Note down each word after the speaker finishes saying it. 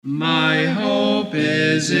My hope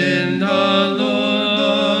is in the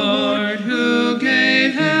Lord, who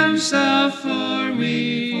gave himself for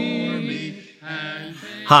me.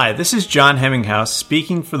 Hi, this is John Hemminghouse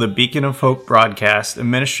speaking for the Beacon of Hope broadcast, a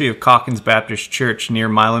ministry of Calkins Baptist Church near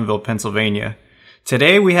Milanville, Pennsylvania.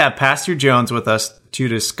 Today we have Pastor Jones with us to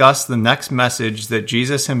discuss the next message that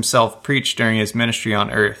Jesus himself preached during his ministry on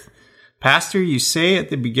earth. Pastor, you say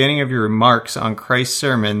at the beginning of your remarks on Christ's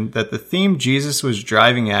sermon that the theme Jesus was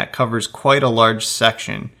driving at covers quite a large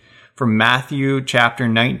section, from Matthew chapter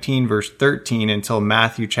 19 verse 13 until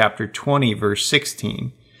Matthew chapter 20 verse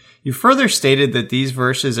 16. You further stated that these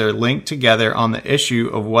verses are linked together on the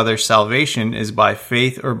issue of whether salvation is by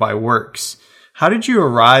faith or by works. How did you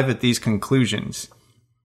arrive at these conclusions?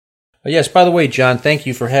 Yes, by the way, John, thank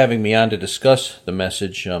you for having me on to discuss the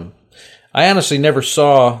message. I honestly never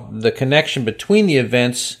saw the connection between the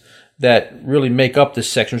events that really make up this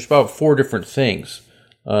section. It's about 4 different things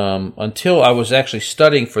until I was actually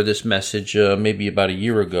studying for this message maybe about a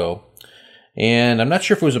year ago. And I'm not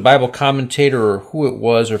sure if it was a Bible commentator or who it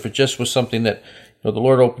was, or if it just was something that the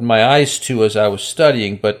Lord opened my eyes to as I was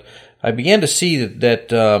studying. But I began to see that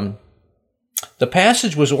the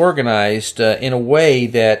passage was organized in a way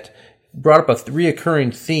that brought up a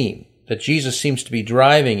reoccurring theme that Jesus seems to be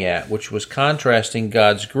driving at, which was contrasting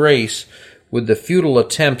God's grace with the futile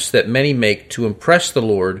attempts that many make to impress the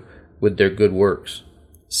Lord with their good works.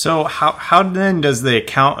 So how then does the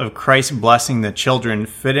account of Christ blessing the children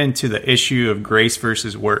fit into the issue of grace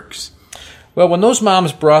versus works? Well, when those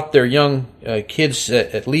moms brought their young kids,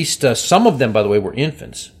 at least some of them, by the way, were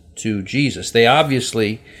infants, to Jesus, they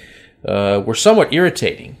obviously were somewhat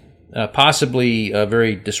irritating, possibly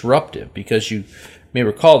very disruptive, because you may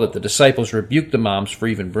recall that the disciples rebuked the moms for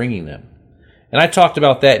even bringing them. And I talked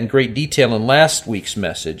about that in great detail in last week's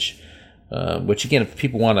message, which again, if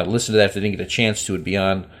people want to listen to that, if they didn't get a chance to, it'd be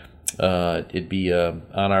on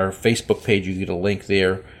our Facebook page. You get a link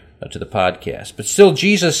there to the podcast. But still,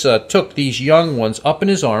 Jesus took these young ones up in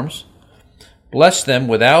his arms, blessed them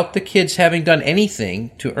without the kids having done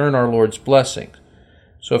anything to earn our Lord's blessing.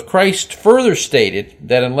 So if Christ further stated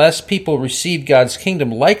that unless people receive God's kingdom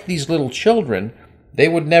like these little children, they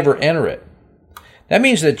would never enter it, that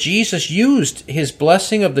means that Jesus used his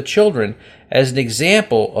blessing of the children as an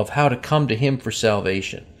example of how to come to him for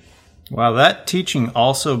salvation. Well, that teaching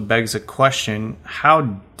also begs a question.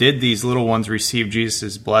 How did these little ones receive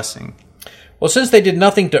Jesus' blessing? Well, since they did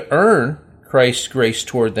nothing to earn Christ's grace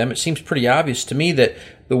toward them, it seems pretty obvious to me that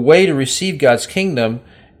the way to receive God's kingdom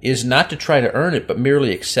is not to try to earn it, but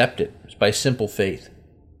merely accept it. It's by simple faith.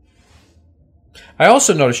 I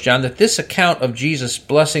also noticed, John, that this account of Jesus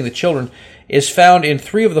blessing the children is found in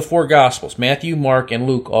 3 of the 4 Gospels. Matthew, Mark, and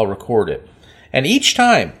Luke all record it. And each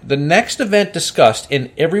time, the next event discussed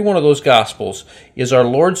in every one of those Gospels is our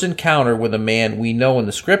Lord's encounter with a man we know in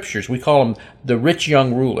the Scriptures. We call him the rich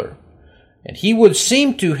young ruler. And he would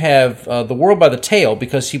seem to have the world by the tail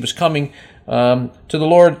because he was coming to the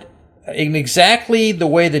Lord in exactly the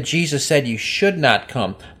way that Jesus said you should not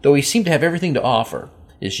come, though he seemed to have everything to offer.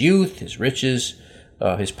 His youth, his riches,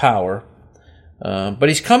 his power. But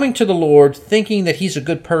he's coming to the Lord thinking that he's a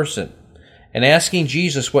good person and asking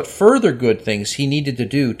Jesus what further good things he needed to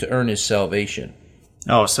do to earn his salvation.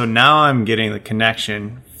 Oh, so now I'm getting the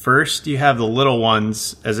connection. First, you have the little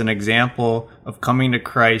ones as an example of coming to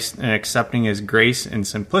Christ and accepting his grace and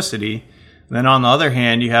simplicity. Then on the other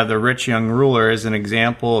hand, you have the rich young ruler as an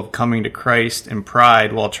example of coming to Christ in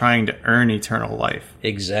pride while trying to earn eternal life.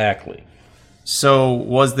 Exactly. So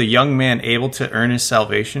was the young man able to earn his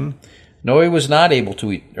salvation? No, he was not able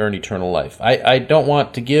to earn eternal life. I don't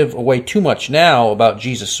want to give away too much now about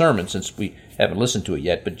Jesus' sermon since we haven't listened to it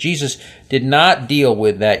yet, but Jesus did not deal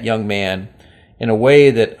with that young man in a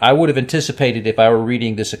way that I would have anticipated if I were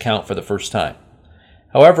reading this account for the first time.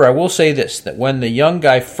 However, I will say this, that when the young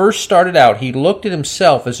guy first started out, he looked at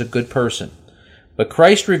himself as a good person. But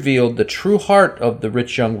Christ revealed the true heart of the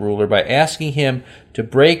rich young ruler by asking him to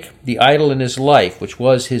break the idol in his life, which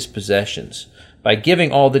was his possessions, by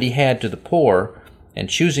giving all that he had to the poor and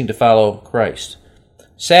choosing to follow Christ.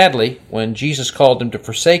 Sadly, when Jesus called him to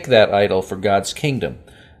forsake that idol for God's kingdom,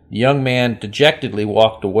 the young man dejectedly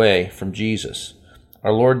walked away from Jesus.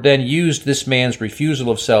 Our Lord then used this man's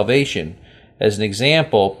refusal of salvation as an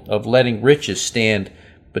example of letting riches stand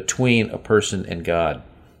between a person and God.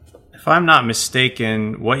 If I'm not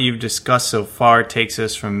mistaken, what you've discussed so far takes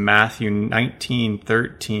us from Matthew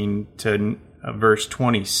 19:13 to verse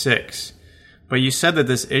 26. But you said that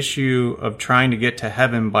this issue of trying to get to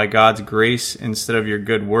heaven by God's grace instead of your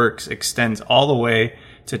good works extends all the way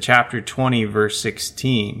to chapter 20, verse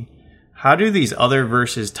 16. How do these other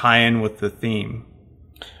verses tie in with the theme?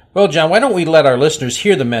 Well, John, why don't we let our listeners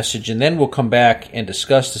hear the message, and then we'll come back and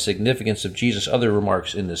discuss the significance of Jesus' other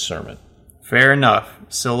remarks in this sermon. Fair enough.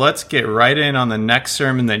 So let's get right in on the next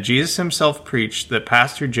sermon that Jesus himself preached that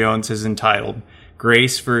Pastor Jones has entitled,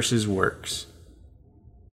 Grace versus Works.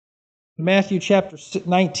 Matthew chapter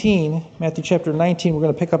 19, we're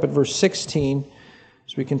going to pick up at verse 16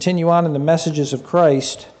 as we continue on in the messages of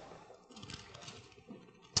Christ.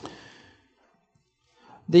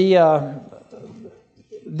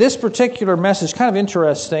 This particular message is kind of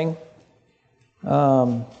interesting.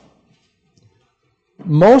 Most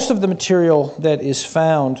of the material that is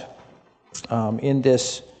found in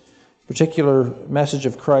this particular message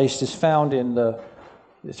of Christ is found in the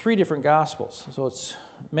three different Gospels. So it's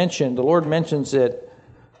mentioned, the Lord mentions it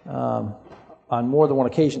on more than one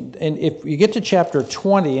occasion. And if you get to chapter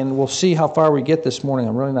 20, and we'll see how far we get this morning,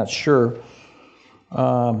 I'm really not sure.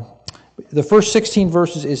 The first 16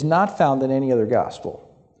 verses is not found in any other Gospel,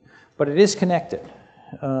 but it is connected.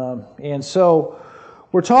 And so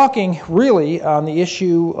we're talking really on the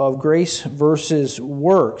issue of grace versus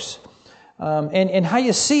works. And how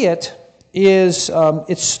you see it is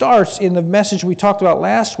it starts in the message we talked about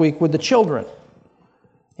last week with the children.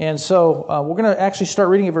 And so we're going to actually start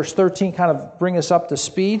reading at verse 13, kind of bring us up to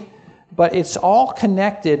speed. But it's all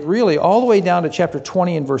connected really all the way down to chapter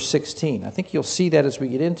 20 and verse 16. I think you'll see that as we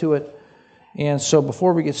get into it. And so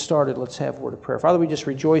before we get started, let's have a word of prayer. Father, we just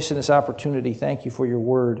rejoice in this opportunity. Thank you for your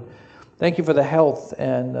word. Thank you for the health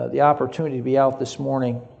and the opportunity to be out this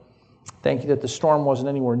morning. Thank you that the storm wasn't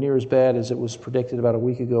anywhere near as bad as it was predicted about a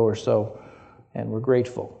week ago or so, and we're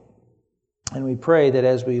grateful. And we pray that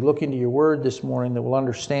as we look into your word this morning, that we'll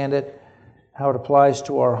understand it, how it applies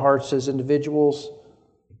to our hearts as individuals.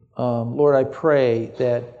 Lord, I pray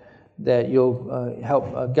that you'll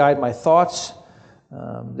help guide my thoughts,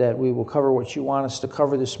 that we will cover what you want us to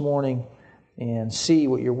cover this morning and see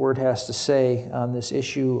what your word has to say on this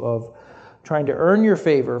issue of trying to earn your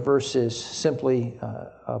favor versus simply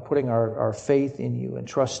putting our faith in you and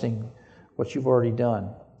trusting what you've already done.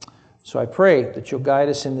 So I pray that you'll guide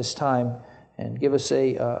us in this time and give us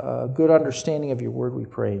a good understanding of your word, we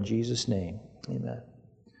pray in Jesus' name. Amen.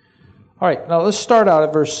 All right, now let's start out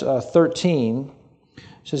at verse 13. It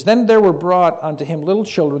says, Then there were brought unto him little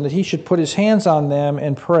children, that he should put his hands on them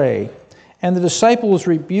and pray. And the disciples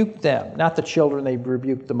rebuked them. Not the children, they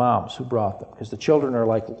rebuked the moms who brought them, because the children are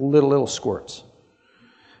like little squirts.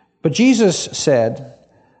 But Jesus said,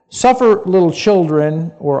 Suffer little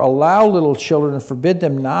children, or allow little children, and forbid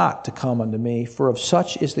them not to come unto me, for of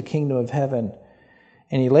such is the kingdom of heaven.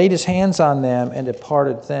 And he laid his hands on them and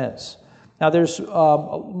departed thence. Now there's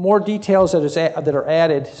more details that are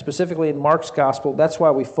added, specifically in Mark's gospel. That's why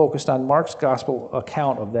we focused on Mark's gospel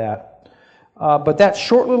account of that. But that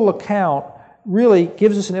short little account really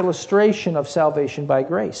gives us an illustration of salvation by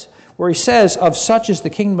grace, where he says, of such is the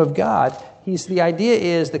kingdom of God. The idea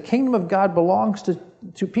is the kingdom of God belongs to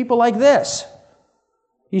people like this.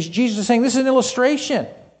 Jesus is saying this is an illustration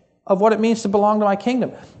of what it means to belong to my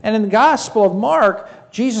kingdom. And in the Gospel of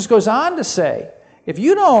Mark, Jesus goes on to say, if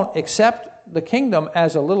you don't accept the kingdom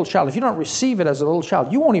as a little child, if you don't receive it as a little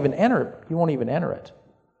child, you won't even enter it. You won't even enter it.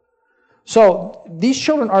 So these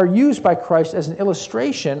children are used by Christ as an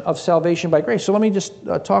illustration of salvation by grace. So let me just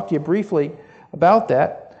talk to you briefly about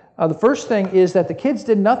that. The first thing is that the kids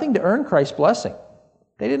did nothing to earn Christ's blessing.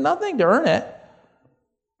 They did nothing to earn it.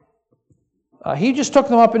 He just took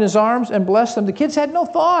them up in his arms and blessed them. The kids had no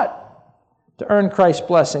thought to earn Christ's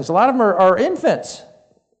blessings. A lot of them are infants.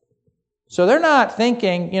 So they're not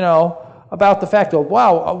thinking, about the fact of,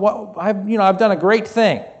 wow, I've done a great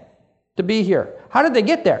thing to be here. How did they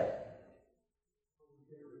get there?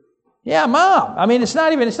 Yeah, Mom. I mean, it's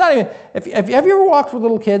not even. Have you ever walked with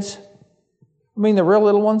little kids? I mean, the real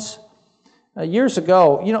little ones. Years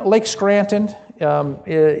ago, Lake Scranton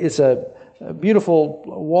is a beautiful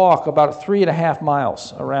walk, about 3.5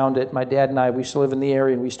 miles around it. My dad and I, we used to live in the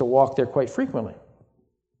area, and we used to walk there quite frequently.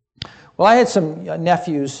 Well, I had some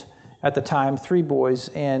nephews at the time, 3 boys,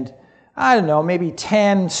 and I don't know, maybe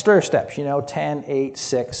 10 stair steps, 10, 8,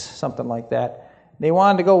 6, something like that. They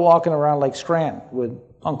wanted to go walking around Lake Scranton with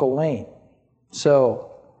Uncle Lane.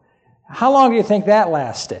 So, how long do you think that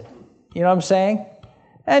lasted? You know what I'm saying?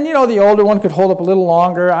 And the older one could hold up a little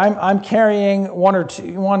longer. I'm carrying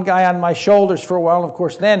one guy on my shoulders for a while, and of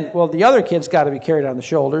course then, the other kid's got to be carried on the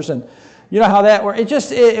shoulders, and you know how that works.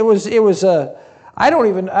 It was I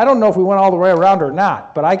don't know if we went all the way around or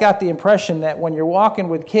not, but I got the impression that when you're walking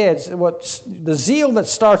with kids, the zeal that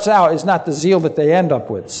starts out is not the zeal that they end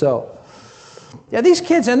up with. So, yeah, these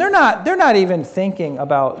kids, and they're not even thinking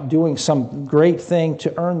about doing some great thing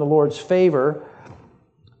to earn the Lord's favor.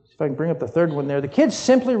 if I can bring up the third one there, the kids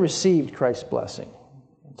simply received Christ's blessing.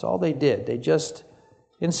 That's all they did. They just,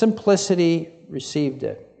 in simplicity, received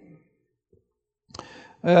it.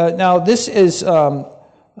 Now, this is an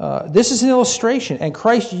illustration, and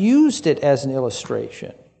Christ used it as an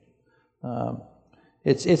illustration.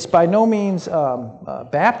 It's by no means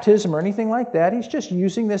baptism or anything like that. He's just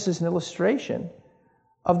using this as an illustration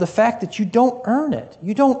of the fact that you don't earn it.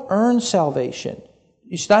 You don't earn salvation.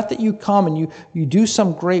 It's not that you come and you do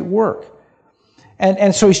some great work.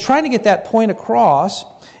 And so he's trying to get that point across.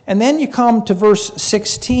 And then you come to verse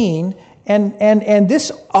 16, and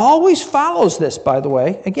this always follows this, by the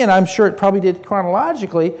way. Again, I'm sure it probably did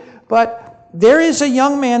chronologically, but there is a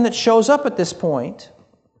young man that shows up at this point,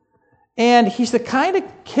 and he's the kind of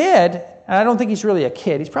kid, and I don't think he's really a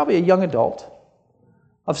kid, he's probably a young adult,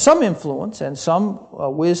 of some influence and some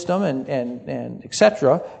wisdom and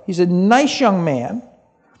etc. He's a nice young man.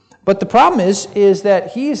 But the problem is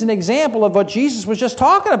that he is an example of what Jesus was just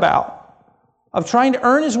talking about, of trying to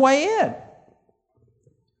earn his way in.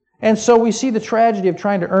 And so we see the tragedy of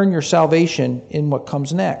trying to earn your salvation in what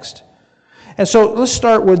comes next. And so let's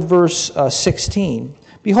start with verse 16.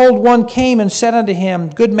 Behold, one came and said unto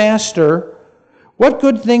him, Good master, what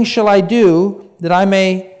good thing shall I do that I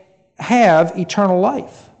may have eternal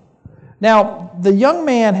life? Now, the young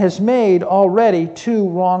man has made already two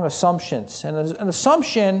wrong assumptions. And an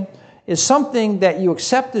assumption is something that you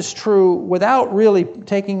accept as true without really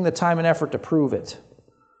taking the time and effort to prove it.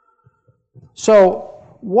 So,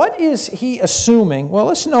 what is he assuming? Well,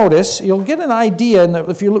 let's notice. You'll get an idea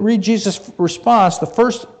if you read Jesus' response, the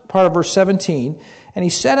first part of verse 17. And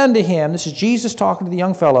he said unto him, this is Jesus talking to the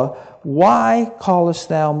young fellow, Why callest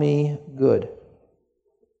thou me good?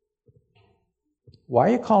 Why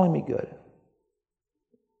are you calling me good?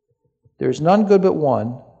 There is none good but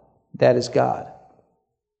one, that is God.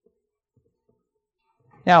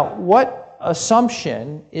 Now, what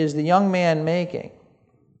assumption is the young man making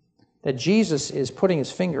that Jesus is putting his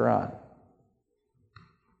finger on?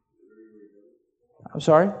 I'm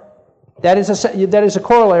sorry? That is a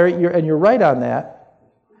corollary, and you're right on that.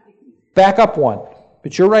 Back up one,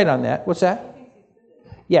 but you're right on that. What's that?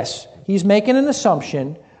 Yes, he's making an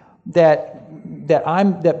assumption that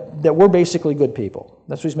we're basically good people.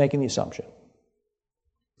 That's what he's making the assumption.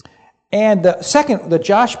 And the second that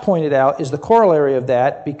Josh pointed out is the corollary of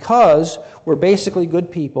that. Because we're basically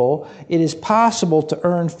good people, it is possible to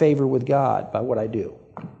earn favor with God by what I do.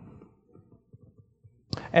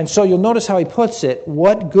 And so you'll notice how he puts it,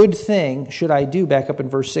 what good thing should I do, back up in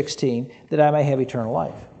verse 16, that I may have eternal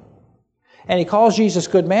life? And he calls Jesus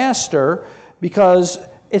good master because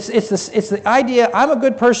it's the idea, I'm a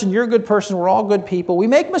good person, you're a good person, we're all good people. We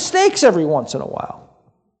make mistakes every once in a while.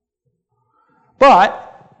 But,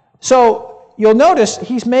 so you'll notice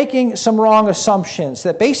he's making some wrong assumptions,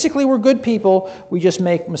 that basically we're good people, we just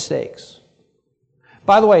make mistakes.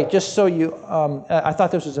 By the way, just so you, I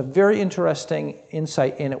thought this was a very interesting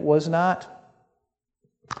insight, and it was not.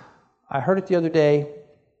 I heard it the other day.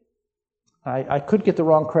 I could get the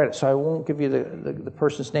wrong credit, so I won't give you the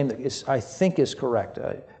person's name that I think is correct.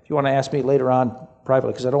 If you want to ask me later on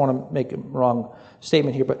privately, because I don't want to make a wrong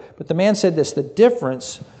statement here, but the man said this, the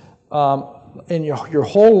difference in your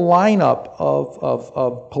whole lineup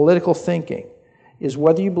of political thinking is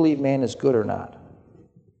whether you believe man is good or not.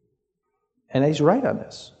 And he's right on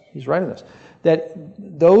this. He's right on this. That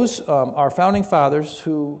those our founding fathers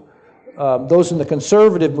who, those in the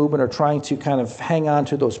conservative movement are trying to kind of hang on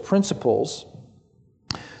to those principles.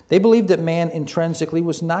 They believed that man intrinsically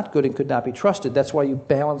was not good and could not be trusted. That's why you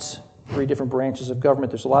balance three different branches of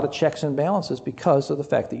government. There's a lot of checks and balances because of the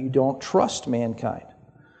fact that you don't trust mankind.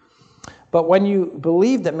 But when you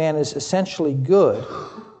believe that man is essentially good,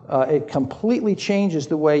 it completely changes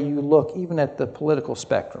the way you look even at the political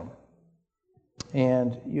spectrum.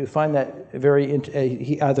 And you find that there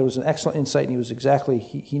was an excellent insight, and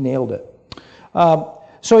he nailed it.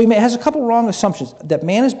 So he has a couple wrong assumptions, that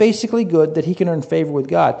man is basically good, that he can earn favor with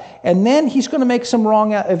God. And then he's going to make some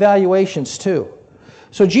wrong evaluations too.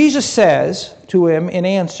 So Jesus says to him in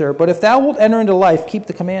answer, But if thou wilt enter into life, keep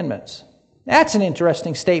the commandments. That's an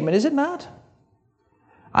interesting statement, is it not?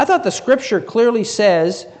 I thought the Scripture clearly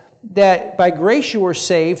says that by grace you are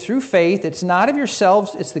saved through faith. It's not of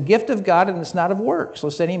yourselves, it's the gift of God, and it's not of works,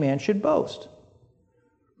 lest any man should boast.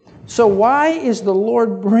 So why is the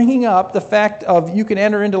Lord bringing up the fact of you can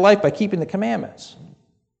enter into life by keeping the commandments?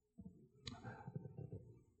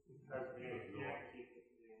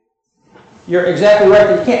 You're exactly right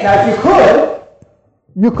that you can't. Now, if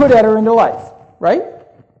you could enter into life, right?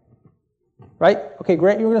 Right? Okay,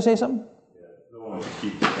 Grant, you were going to say something? No one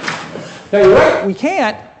keep the commandments. No, you're right, we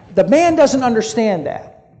can't. The man doesn't understand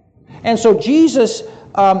that. And so Jesus,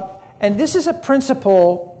 and this is a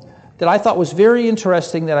principle that I thought was very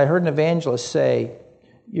interesting that I heard an evangelist say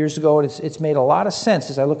years ago, and it's made a lot of sense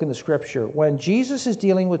as I look in the Scripture. When Jesus is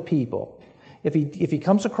dealing with people, if he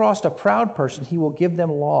comes across a proud person, he will give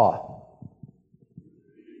them law.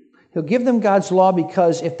 He'll give them God's law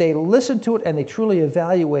because if they listen to it and they truly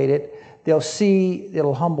evaluate it, they'll see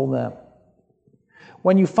it'll humble them.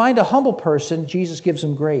 When you find a humble person, Jesus gives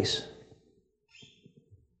them grace.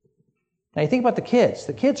 Now you think about the kids.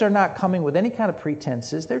 The kids are not coming with any kind of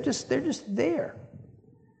pretenses. They're just there.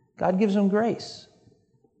 God gives them grace.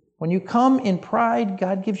 When you come in pride,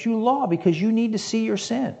 God gives you law because you need to see your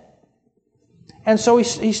sin. And so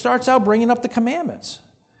he starts out bringing up the commandments.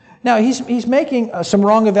 Now, he's making some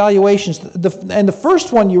wrong evaluations. And the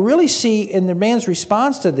first one you really see in the man's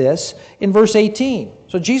response to this in verse 18.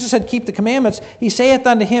 So Jesus said, keep the commandments. He saith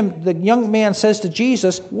unto him, the young man says to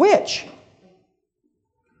Jesus, which?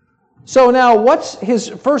 So now, what's his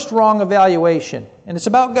first wrong evaluation? And it's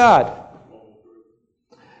about God.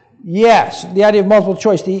 Yes, the idea of multiple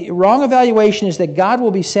choice. The wrong evaluation is that God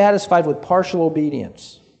will be satisfied with partial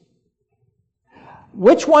obedience.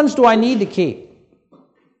 Which ones do I need to keep?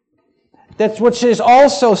 That's which is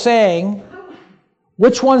also saying,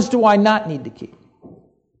 which ones do I not need to keep?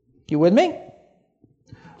 You with me?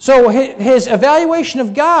 So his evaluation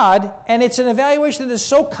of God, and it's an evaluation that is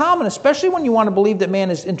so common, especially when you want to believe that man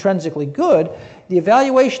is intrinsically good, the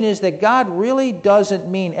evaluation is that God really doesn't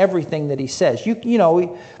mean everything that he says. You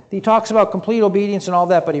know, he talks about complete obedience and all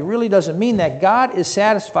that, but he really doesn't mean that. God is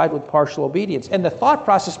satisfied with partial obedience. And the thought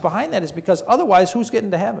process behind that is because otherwise, who's getting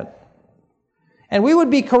to heaven? And we would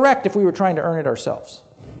be correct if we were trying to earn it ourselves.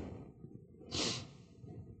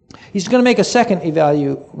 He's going to make a second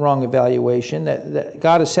wrong evaluation, that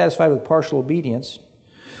God is satisfied with partial obedience.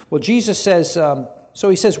 Well, Jesus says, so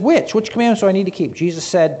he says, which commandments do I need to keep? Jesus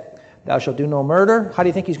said, thou shalt do no murder. How do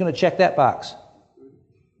you think he's going to check that box?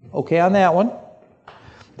 Okay on that one.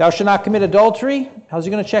 Thou shalt not commit adultery. How's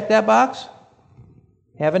he going to check that box?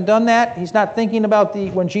 Haven't done that. He's not thinking about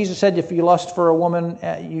when Jesus said, if you lust for a woman,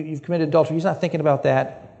 you've committed adultery. He's not thinking about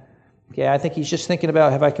that. Okay, I think he's just thinking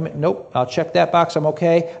about, have I committed? Nope, I'll check that box. I'm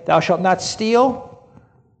okay. Thou shalt not steal.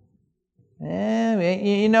 But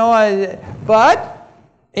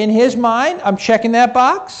in his mind, I'm checking that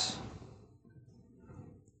box.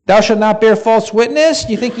 Thou shalt not bear false witness.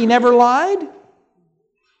 Do you think he never lied?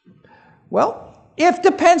 Well, it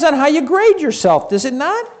depends on how you grade yourself, does it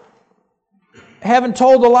not? Haven't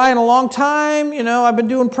told a lie in a long time. I've been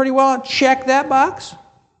doing pretty well. Check that box.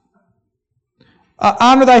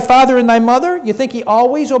 Honor thy father and thy mother. You think he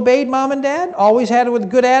always obeyed mom and dad? Always had it with a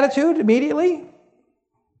good attitude immediately?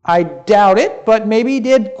 I doubt it, but maybe he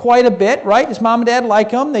did quite a bit, right? Does mom and dad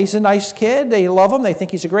like him? He's a nice kid. They love him. They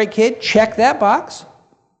think he's a great kid. Check that box.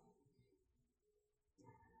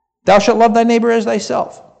 Thou shalt love thy neighbor as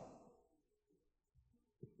thyself.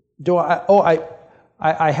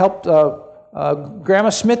 I helped Grandma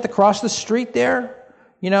Smith across the street there.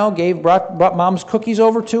 Brought mom's cookies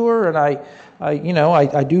over to her, and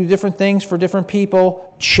I do different things for different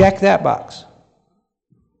people. Check that box.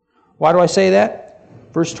 Why do I say that?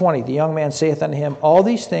 Verse 20, the young man saith unto him, all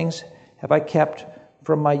these things have I kept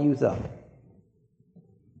from my youth up.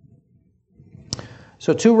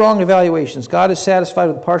 So 2 wrong evaluations. God is satisfied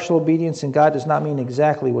with partial obedience, and God does not mean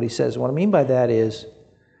exactly what he says. What I mean by that is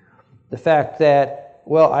the fact that,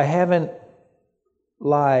 I haven't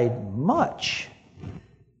lied much.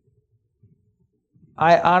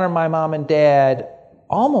 I honor my mom and dad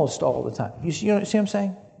almost all the time. You see what I'm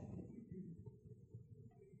saying?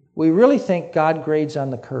 We really think God grades on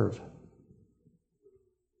the curve.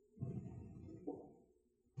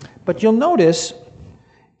 But you'll notice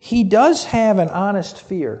he does have an honest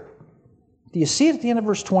fear. Do you see it at the end of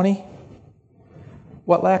verse 20?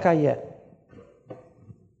 What lack I yet?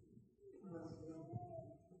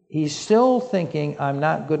 He's still thinking, I'm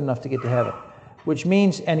not good enough to get to heaven. Which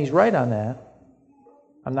means, and he's right on that,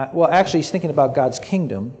 he's thinking about God's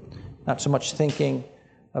kingdom, not so much thinking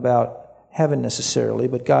about heaven necessarily,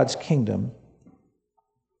 but God's kingdom.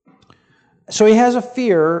 So he has a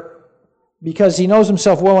fear because he knows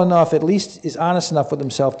himself well enough, at least is honest enough with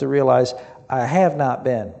himself to realize, I have not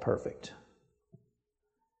been perfect.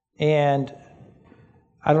 And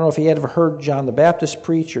I don't know if he had ever heard John the Baptist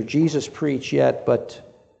preach or Jesus preach yet, but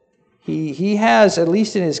he has, at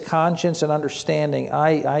least in his conscience and understanding,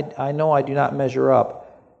 I know I do not measure up.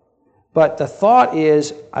 But the thought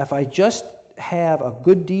is, if I just have a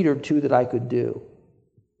good deed or two that I could do,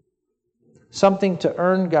 something to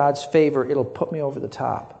earn God's favor, it'll put me over the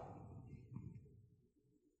top.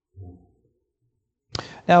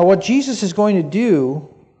 Now, what Jesus is going to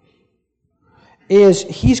do is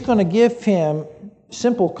he's going to give him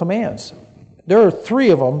simple commands. There are 3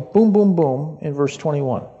 of them, boom, boom, boom, in verse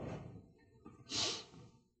 21.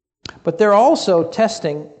 But they're also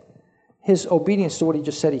testing his obedience to what he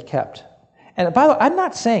just said he kept. And by the way, I'm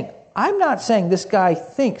not saying this guy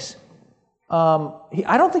thinks,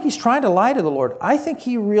 I don't think he's trying to lie to the Lord. I think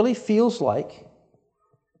he really feels like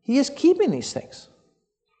he is keeping these things.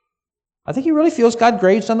 I think he really feels God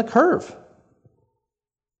grades on the curve.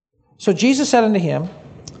 So Jesus said unto him,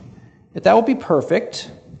 if thou wilt be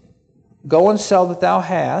perfect, go and sell that thou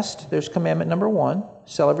hast. There's commandment number 1.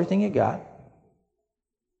 Sell everything you got.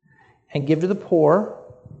 And give to the poor.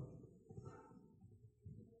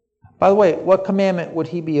 By the way, what commandment would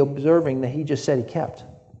he be observing that he just said he kept?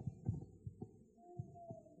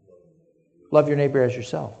 Love your neighbor as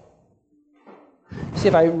yourself. See,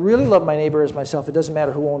 if I really love my neighbor as myself, it doesn't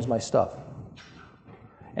matter who owns my stuff.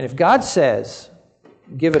 And if God says,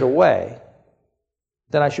 give it away,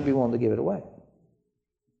 then I should be willing to give it away.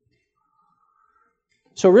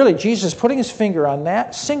 So really, Jesus is putting his finger on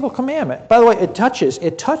that single commandment. By the way, it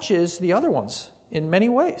touches the other ones in many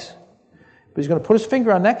ways. But he's going to put his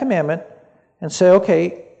finger on that commandment and say,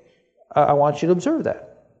 okay, I want you to observe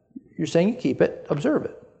that. You're saying you keep it, observe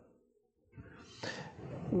it.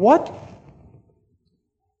 What?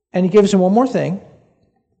 And he gives him one more thing.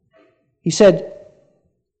 He said,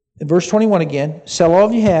 in verse 21 again, sell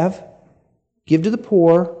all you have, give to the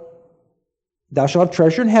poor, thou shalt have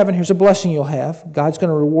treasure in heaven. Here's a blessing you'll have. God's going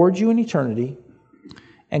to reward you in eternity.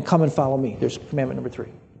 And come and follow me. There's commandment number 3.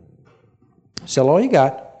 Sell all you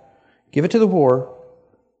got, give it to the poor,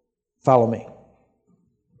 follow me.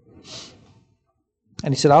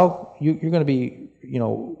 And he said, you're going to be,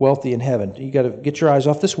 wealthy in heaven. You got to get your eyes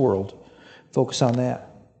off this world. Focus on that.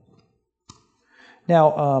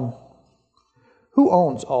 Now, who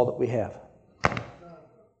owns all that we have?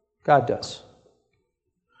 God does.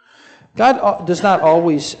 God does not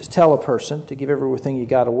always tell a person to give everything you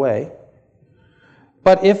got away.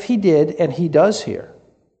 But if he did, and he does here,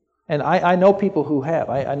 and I know people who have.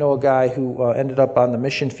 I know a guy who ended up on the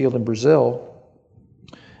mission field in Brazil,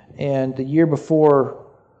 and the year before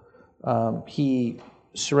he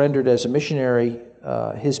surrendered as a missionary,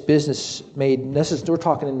 his business made, we're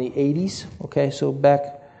talking in the 80s, okay, so back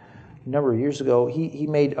a number of years ago, he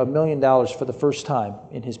made $1 million for the first time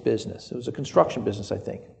in his business. It was a construction business, I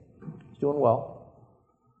think. He's doing well.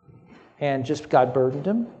 And just God burdened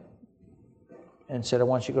him and said, I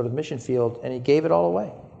want you to go to the mission field, and he gave it all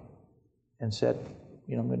away and said,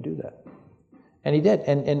 I'm going to do that. And he did.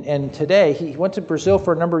 And today, he went to Brazil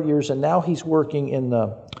for a number of years, and now he's working in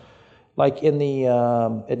the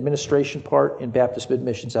administration part in Baptist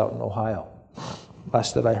Mid-Missions out in Ohio.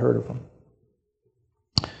 Last that I heard of him.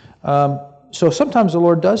 So sometimes the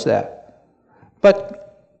Lord does that.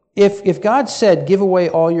 But if God said, give away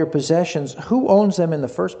all your possessions, who owns them in the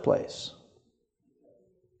first place?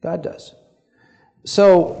 God does.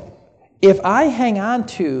 So if I hang on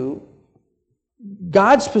to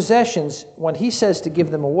God's possessions when he says to give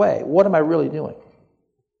them away, what am I really doing?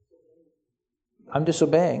 I'm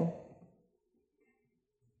disobeying.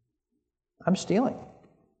 I'm stealing.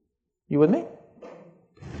 You with me?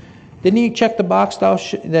 Didn't he check the box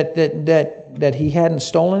that he hadn't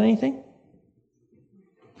stolen anything?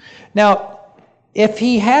 Now, if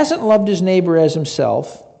he hasn't loved his neighbor as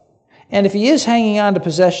himself, and if he is hanging on to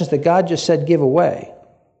possessions that God just said give away,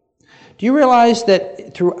 do you realize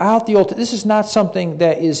that throughout the Old Testament, this is not something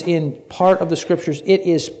that is in part of the Scriptures,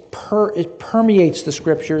 it permeates the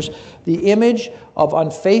Scriptures. The image of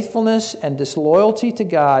unfaithfulness and disloyalty to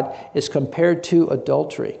God is compared to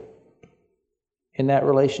adultery in that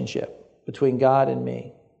relationship between God and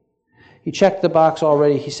me. He checked the box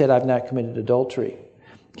already. He said, I've not committed adultery.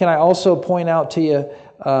 Can I also point out to you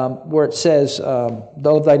where it says,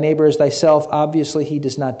 love thy neighbor as thyself? Obviously, he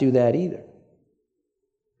does not do that either.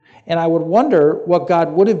 And I would wonder what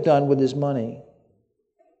God would have done with his money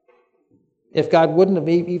if God wouldn't have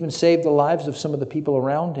even saved the lives of some of the people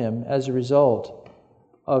around him as a result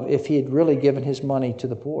of if he had really given his money to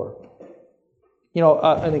the poor.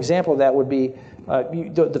 An example of that would be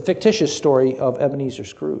the fictitious story of Ebenezer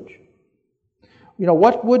Scrooge.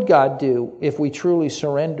 What would God do if we truly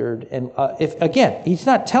surrendered? And again, he's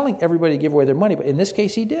not telling everybody to give away their money, but in this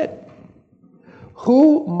case he did.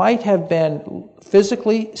 Who might have been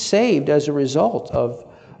physically saved as a result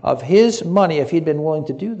of his money if he'd been willing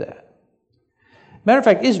to do that? Matter of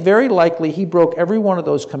fact, it's very likely he broke every one of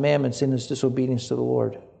those commandments in his disobedience to the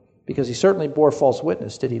Lord, because he certainly bore false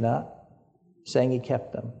witness, did he not? Saying he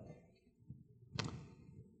kept them.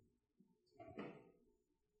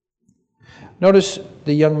 Notice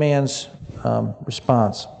the young man's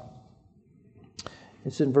response.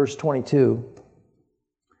 It's in verse 22.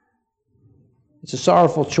 It's a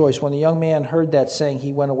sorrowful choice. When the young man heard that saying,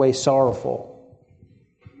 he went away sorrowful.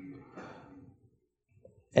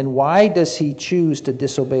 And why does he choose to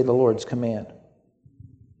disobey the Lord's command?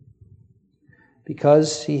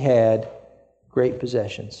 Because he had great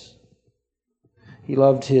possessions. He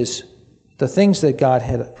loved the things that God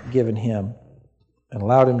had given him and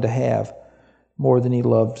allowed him to have more than he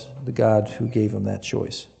loved the God who gave him that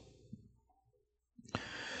choice.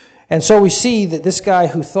 And so we see that this guy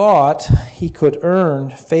who thought he could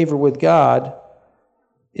earn favor with God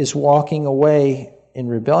is walking away in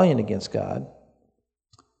rebellion against God.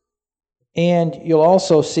 And you'll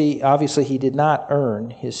also see, obviously, he did not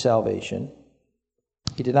earn his salvation.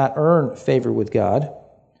 He did not earn favor with God.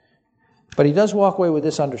 But he does walk away with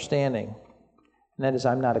this understanding, and that is,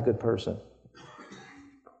 I'm not a good person.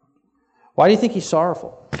 Why do you think he's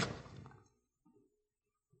sorrowful?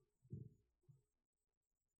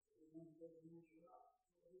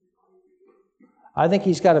 I think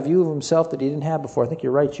he's got a view of himself that he didn't have before. I think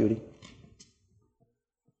you're right, Judy.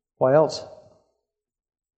 Why else?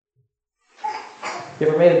 You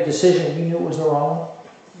ever made a decision and you knew it was the wrong one?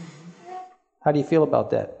 How do you feel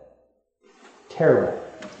about that? Terrible,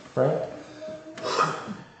 right?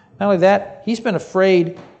 Not only that, he's been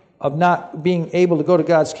afraid of not being able to go to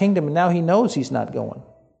God's kingdom, and now he knows he's not going.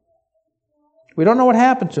 We don't know what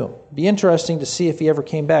happened to him. It'd be interesting to see if he ever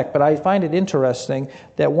came back, but I find it interesting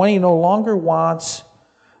that when he no longer wants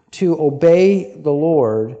to obey the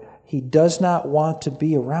Lord, he does not want to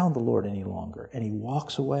be around the Lord any longer, and he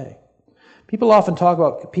walks away. People often talk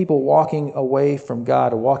about people walking away from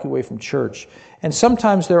God or walking away from church, and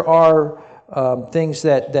sometimes there are things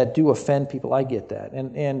that do offend people. I get that,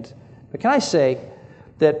 but can I say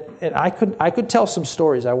that, and I could tell some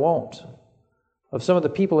stories, I won't, of some of the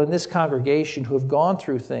people in this congregation who have gone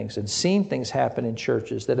through things and seen things happen in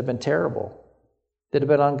churches that have been terrible, that have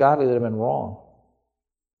been ungodly, that have been wrong,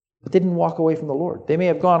 but they didn't walk away from the Lord. They may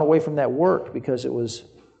have gone away from that work because it was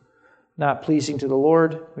not pleasing to the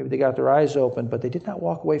Lord. Maybe they got their eyes open, but they did not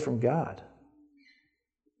walk away from God.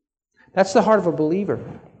 That's the heart of a believer.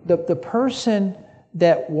 The person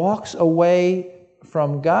that walks away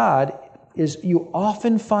from God is, you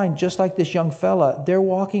often find, just like this young fella, they're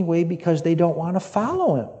walking away because they don't want to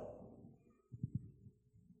follow him.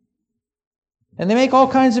 And they make all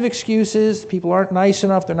kinds of excuses. People aren't nice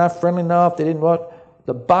enough, they're not friendly enough, they didn't want.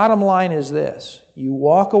 The bottom line is this: you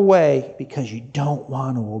walk away because you don't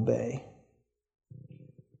want to obey.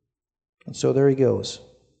 And so there he goes.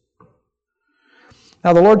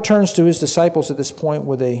 Now the Lord turns to his disciples at this point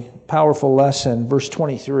with a powerful lesson. Verse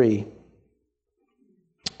 23.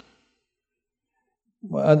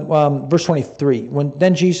 Verse 23.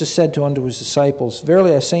 Then Jesus said unto his disciples,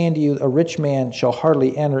 Verily I say unto you, a rich man shall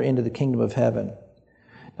hardly enter into the kingdom of heaven.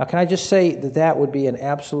 Now can I just say that would be an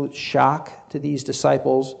absolute shock to these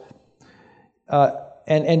disciples.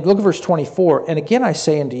 And look at verse 24. And again I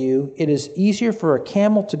say unto you, it is easier for a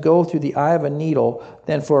camel to go through the eye of a needle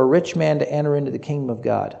than for a rich man to enter into the kingdom of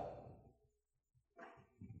God.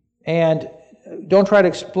 And don't try to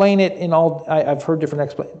explain it in all. I've heard different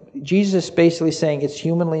explanations. Jesus is basically saying it's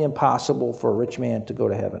humanly impossible for a rich man to go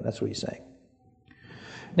to heaven. That's what he's saying.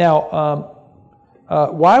 Now,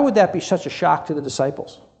 why would that be such a shock to the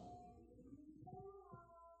disciples?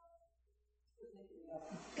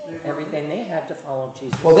 Everything they had to follow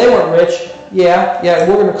Jesus. Well, they weren't rich. Yeah,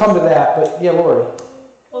 we're going to come to that. But yeah, Lori.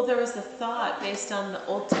 Well, there was a thought based on the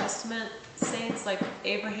Old Testament saints like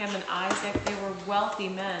Abraham and Isaac. They were wealthy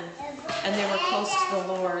men, and they were close to the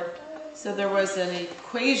Lord. So there was an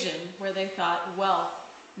equation where they thought wealth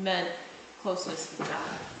meant closeness with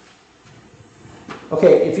God.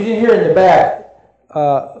 Okay, if you didn't hear in the back,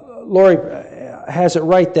 Lori has it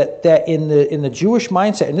right that in the Jewish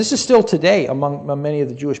mindset, and this is still today among many of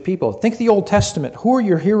the Jewish people, think the Old Testament. Who are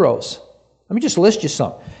your heroes? Let me just list you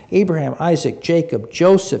some. Abraham, Isaac, Jacob,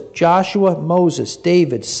 Joseph, Joshua, Moses,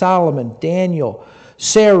 David, Solomon, Daniel,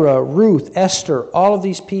 Sarah, Ruth, Esther. All of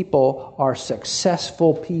these people are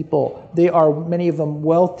successful people. They are, many of them,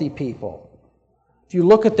 wealthy people. If you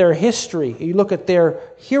look at their history, you look at their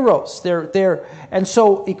heroes, and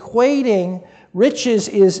so equating riches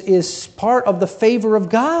is part of the favor of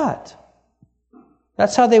God.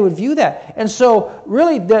 That's how they would view that. And so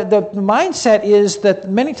really the mindset is that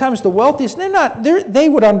many times the wealthiest, they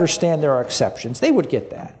would understand there are exceptions. They would get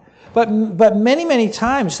that. But many, many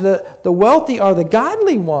times the wealthy are the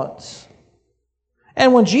godly ones.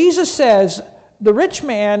 And when Jesus says the rich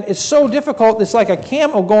man is so difficult, it's like a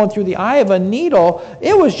camel going through the eye of a needle,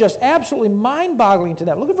 it was just absolutely mind-boggling to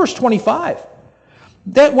them. Look at verse 25.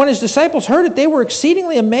 that when his disciples heard it, they were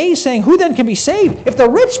exceedingly amazed, saying, "Who then can be saved? If the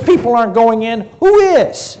rich people aren't going in, who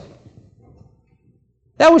is?"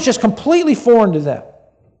 That was just completely foreign to them.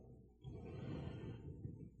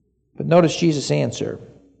 But notice Jesus' answer.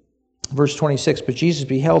 Verse 26, "But Jesus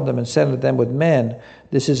beheld them and said unto them, With men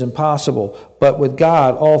this is impossible, but with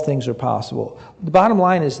God all things are possible." The bottom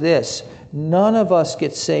line is this: none of us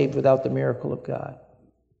get saved without the miracle of God.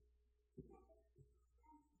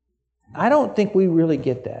 I don't think we really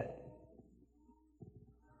get that.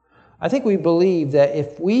 I think we believe that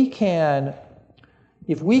if we can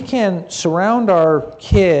surround our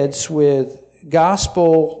kids with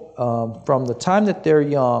gospel from the time that they're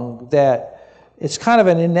young, that it's kind of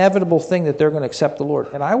an inevitable thing that they're going to accept the Lord.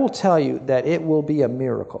 And I will tell you that it will be a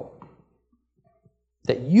miracle.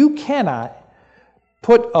 That you cannot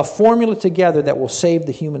put a formula together that will save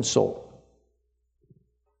the human soul.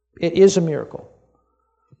 It is a miracle.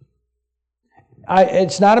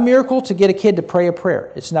 It's not a miracle to get a kid to pray a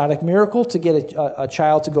prayer. It's not a miracle to get a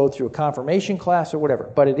child to go through a confirmation class or whatever.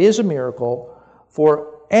 But it is a miracle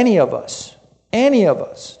for any of us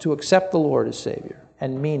to accept the Lord as Savior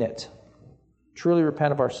and mean it. Truly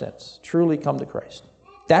repent of our sins. Truly come to Christ.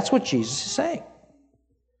 That's what Jesus is saying.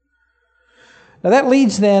 Now that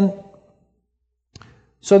leads then,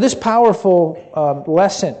 so this powerful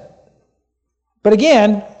lesson. But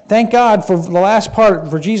again, thank God for the last part,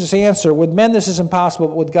 for Jesus' answer. With men this is impossible,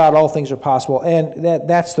 but with God all things are possible. And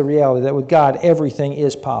that's the reality, that with God everything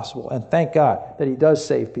is possible. And thank God that He does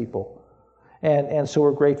save people. And so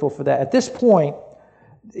we're grateful for that. At this point,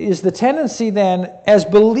 is the tendency then as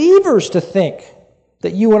believers to think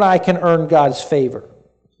that you and I can earn God's favor.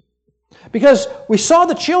 Because we saw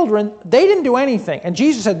the children, they didn't do anything. And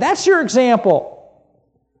Jesus said, that's your example.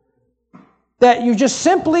 That you just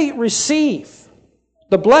simply receive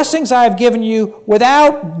the blessings I have given you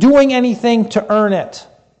without doing anything to earn it.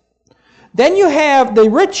 Then you have the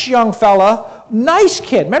rich young fella, nice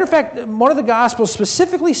kid. Matter of fact, one of the Gospels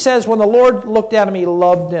specifically says when the Lord looked at him, He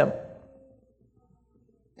loved him.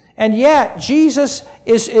 And yet, Jesus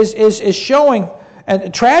is showing,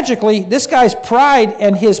 and tragically, this guy's pride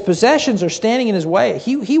and his possessions are standing in his way.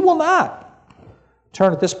 He will not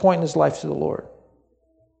turn at this point in his life to the Lord.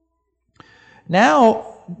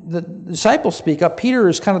 Now, the disciples speak up. Peter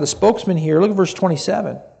is kind of the spokesman here. Look at verse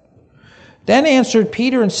 27. "Then answered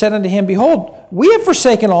Peter and said unto him, Behold, we have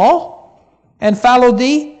forsaken all and followed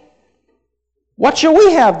thee. What shall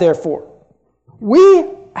we have therefore? We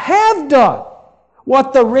have done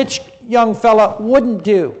what the rich young fella wouldn't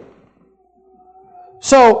do."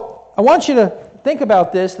 So I want you to think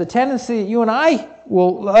about this, the tendency that you and I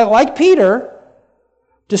will, like Peter,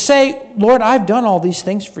 to say, "Lord, I've done all these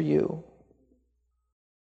things for you."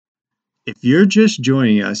 If you're just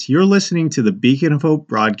joining us, you're listening to the Beacon of Hope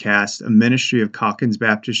broadcast, a ministry of Calkins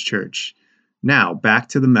Baptist Church. Now, back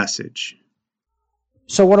to the message.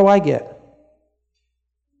 So what do I get?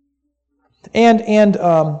 And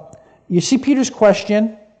you see Peter's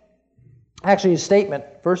question, actually his statement,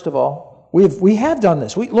 first of all. We have done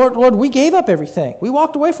this. Lord, we gave up everything. We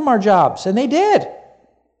walked away from our jobs, and they did.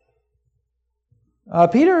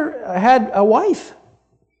 Peter had a wife,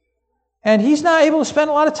 and he's not able to spend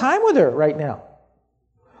a lot of time with her right now.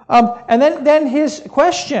 And then his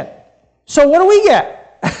question. So what do we get?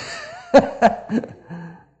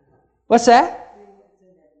 What's that?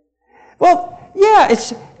 Well, yeah,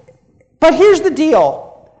 but here's the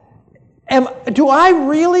deal. Do I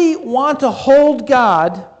really want to hold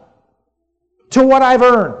God to what I've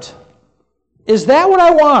earned? Is that what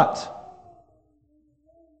I want?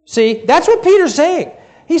 See, that's what Peter's saying.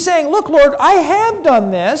 He's saying, look, Lord, I have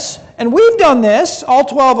done this, and we've done this, all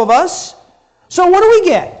 12 of us, so what do we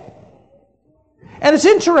get? And it's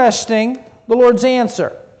interesting, the Lord's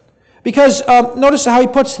answer. Because notice how He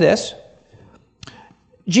puts this.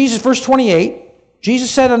 Jesus, verse 28, Jesus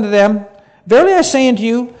said unto them, Verily I say unto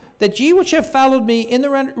you, that ye which have followed me in the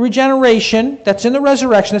regeneration, that's in the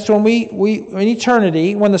resurrection, that's when we in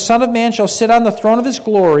eternity, when the Son of Man shall sit on the throne of His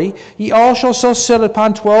glory, ye all shall so sit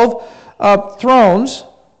upon 12 thrones,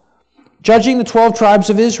 judging the 12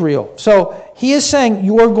 tribes of Israel. So He is saying,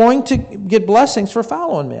 you are going to get blessings for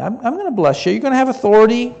following me. I'm going to bless you. You're going to have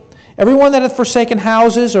authority. Everyone that hath forsaken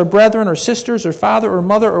houses, or brethren, or sisters, or father, or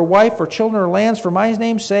mother, or wife, or children, or lands, for my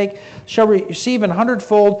name's sake, shall receive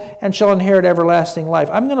 100-fold, and shall inherit everlasting life.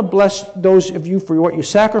 I'm going to bless those of you for what you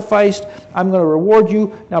sacrificed. I'm going to reward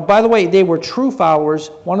you. Now, by the way, they were true followers.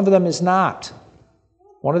 One of them is not.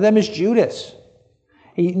 One of them is Judas.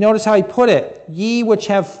 Notice how he put it. Ye which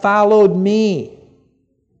have followed me.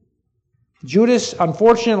 Judas,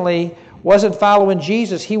 unfortunately, wasn't following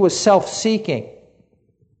Jesus. He was self-seeking.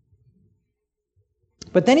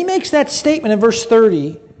 But then he makes that statement in verse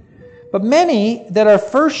 30, but many that are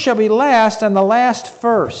first shall be last, and the last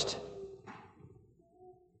first.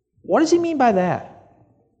 What does he mean by that?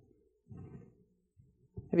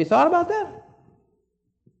 Have you thought about that?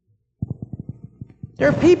 There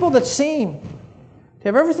are people that seem to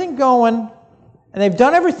have everything going, and they've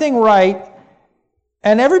done everything right,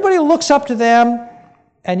 and everybody looks up to them,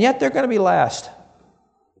 and yet they're going to be last.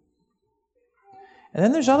 And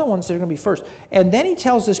then there's other ones that are going to be first. And then he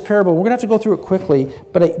tells this parable. We're going to have to go through it quickly,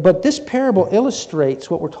 but this parable illustrates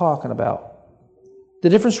what we're talking about. The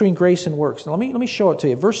difference between grace and works. Now, let me show it to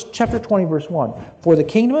you. Chapter 20, verse 1. For the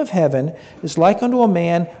kingdom of heaven is like unto a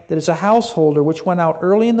man that is a householder, which went out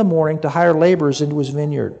early in the morning to hire laborers into his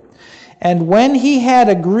vineyard. And when he had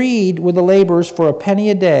agreed with the laborers for a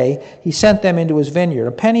penny a day, he sent them into his vineyard.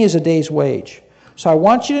 A penny is a day's wage. So I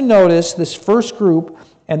want you to notice this first group,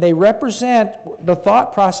 and they represent the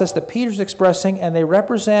thought process that Peter's expressing, and they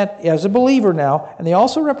represent, as a believer now, and they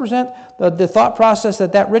also represent the thought process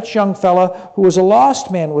that rich young fella who was a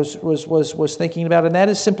lost man was thinking about, and that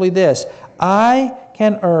is simply this: I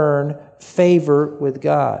can earn favor with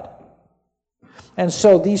God. And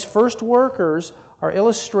so these first workers are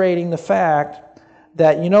illustrating the fact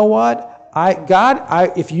that, you know what,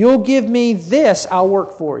 if you'll give me this, I'll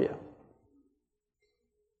work for you.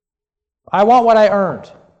 I want what I earned.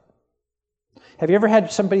 Have you ever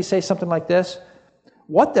had somebody say something like this?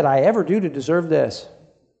 What did I ever do to deserve this?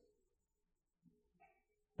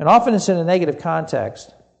 And often it's in a negative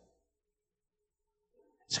context.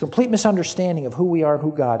 It's a complete misunderstanding of who we are and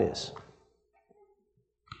who God is.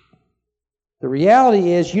 The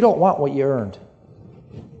reality is you don't want what you earned.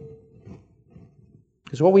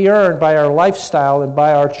 Because what we earn by our lifestyle and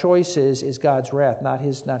by our choices is God's wrath, not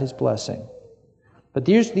His blessing. But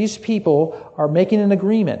these people are making an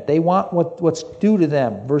agreement. They want what's due to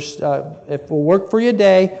them. If we'll work for you a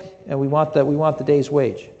day, and we want the day's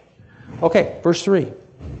wage. Okay, verse 3.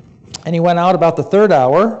 And he went out about the third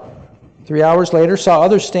hour, 3 hours later, saw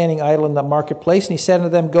others standing idle in the marketplace, and he said unto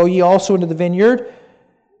them, Go ye also into the vineyard.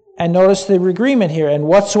 And notice the agreement here, and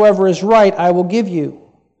whatsoever is right I will give you.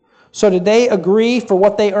 So did they agree for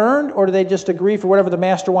what they earned, or did they just agree for whatever the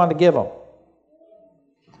master wanted to give them?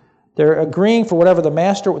 They're agreeing for whatever the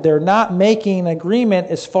master... They're not making an agreement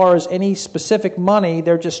as far as any specific money.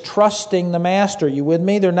 They're just trusting the master. You with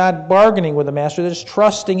me? They're not bargaining with the master. They're just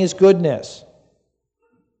trusting his goodness.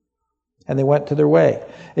 And they went to their way.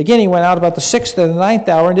 Again, he went out about the 6th and the 9th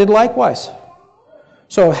hour and did likewise.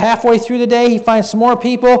 So halfway through the day, he finds some more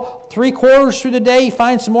people. 3/4 through the day, he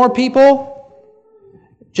finds some more people.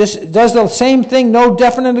 Just does the same thing, no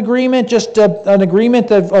definite agreement, just an agreement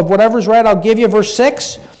of whatever's right, I'll give you. Verse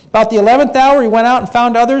 6. About the 11th hour, he went out and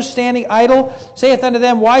found others standing idle, saith unto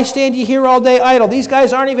them, Why stand ye here all day idle? These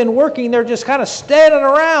guys aren't even working, they're just kind of standing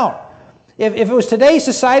around. If it was today's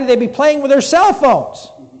society, they'd be playing with their cell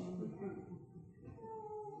phones.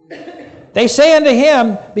 They say unto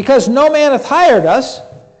him, Because no man hath hired us,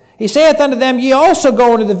 he saith unto them, Ye also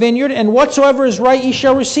go into the vineyard, and whatsoever is right ye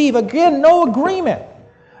shall receive. Again, no agreement.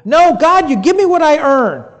 No, God, you give me what I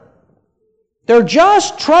earn. They're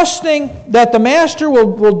just trusting that the master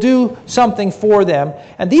will do something for them.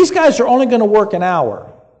 And these guys are only going to work an hour.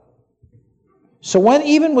 So when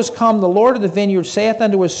even was come, the Lord of the vineyard saith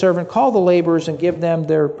unto his servant, Call the laborers and give them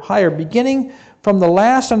their hire, beginning from the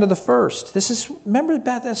last unto the first. Remember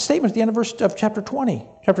that statement at the end of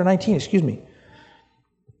chapter 19, excuse me.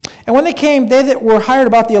 And when they came, they that were hired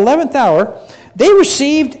about the 11th hour, they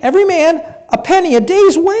received every man a penny, a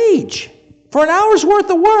day's wage, for an hour's worth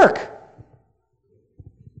of work.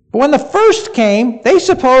 But when the first came, they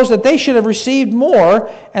supposed that they should have received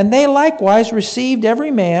more, and they likewise received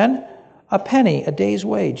every man a penny, a day's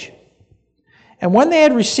wage. And when they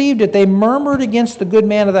had received it, they murmured against the good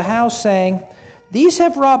man of the house, saying, These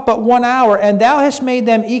have wrought but 1 hour, and thou hast made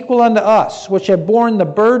them equal unto us, which have borne the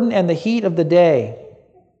burden and the heat of the day.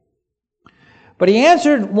 But he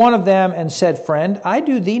answered one of them and said, Friend, I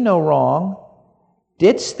do thee no wrong.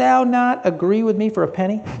 Didst thou not agree with me for a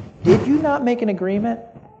penny? Did you not make an agreement?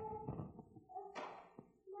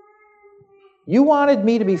 You wanted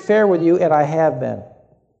me to be fair with you, and I have been.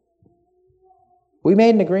 We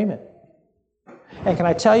made an agreement. And can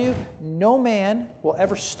I tell you, no man will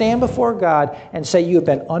ever stand before God and say, You have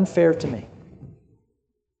been unfair to me.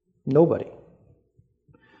 Nobody.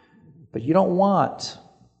 But you don't want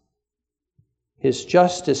His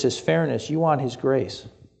justice, His fairness. You want His grace.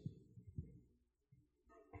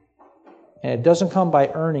 And it doesn't come by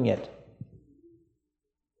earning it.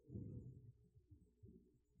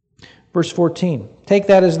 Verse 14, Take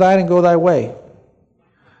that as thine and go thy way.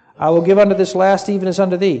 I will give unto this last even as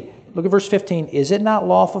unto thee. Look at verse 15. Is it not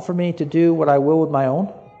lawful for me to do what I will with my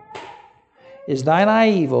own? Is thine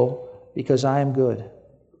eye evil because I am good?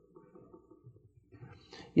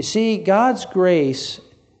 You see, God's grace,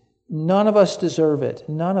 none of us deserve it.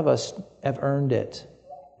 None of us have earned it.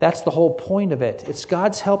 That's the whole point of it. It's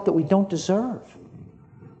God's help that we don't deserve.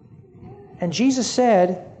 And Jesus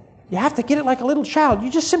said, you have to get it like a little child. You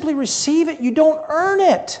just simply receive it. You don't earn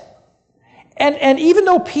it. And even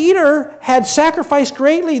though Peter had sacrificed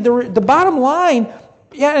greatly, the bottom line,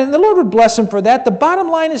 yeah, and the Lord would bless him for that, the bottom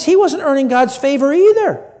line is he wasn't earning God's favor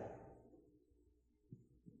either.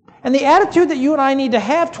 And the attitude that you and I need to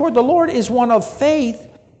have toward the Lord is one of faith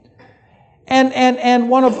and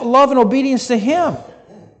one of love and obedience to Him.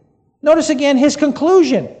 Notice again his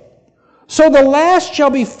conclusion. So the last shall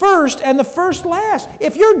be first and the first last.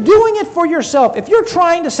 If you're doing it for yourself, if you're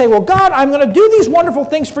trying to say, well, God, I'm going to do these wonderful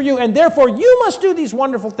things for you, and therefore you must do these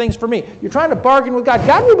wonderful things for me. You're trying to bargain with God.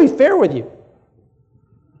 God will be fair with you.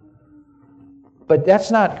 But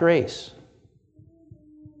that's not grace.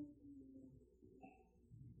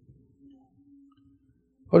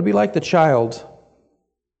 It would be like the child.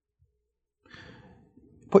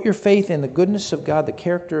 Put your faith in the goodness of God, the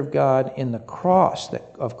character of God, in the cross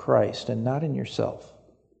of Christ, and not in yourself.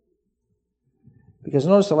 Because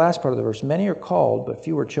notice the last part of the verse, many are called, but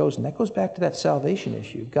few are chosen. That goes back to that salvation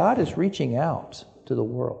issue. God is reaching out to the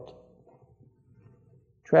world.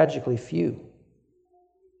 Tragically, few.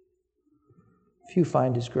 Few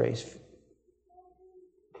find His grace.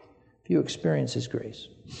 Few experience His grace.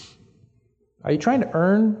 Are you trying to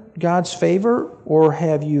earn God's favor, or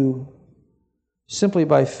have you simply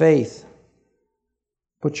by faith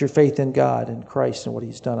put your faith in God and Christ and what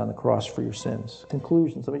He's done on the cross for your sins?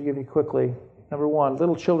 Conclusions, let me give you quickly. Number one,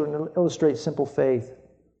 little children illustrate simple faith.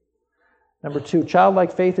 Number two,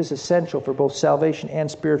 childlike faith is essential for both salvation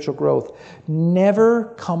and spiritual growth.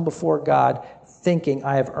 Never come before God thinking,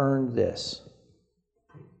 I have earned this.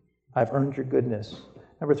 I've earned your goodness.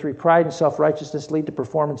 Number three, pride and self-righteousness lead to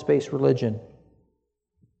performance-based religion.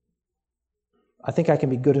 I think I can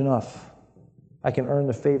be good enough. I can earn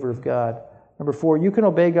the favor of God. Number four, you can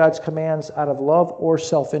obey God's commands out of love or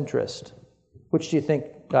self-interest. Which do you think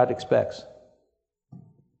God expects?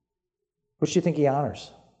 Which do you think He honors?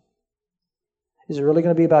 Is it really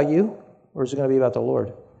going to be about you, or is it going to be about the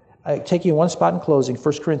Lord? I take you one spot in closing,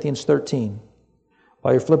 1 Corinthians 13.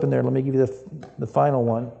 While you're flipping there, let me give you the final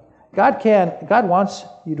one. God wants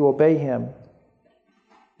you to obey Him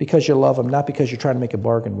because you love Him, not because you're trying to make a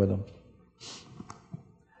bargain with Him.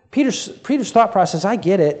 Peter's thought process, I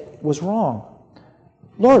get it, was wrong.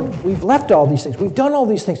 Lord, we've left all these things. We've done all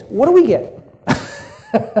these things. What do we get?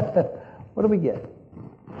 What do we get?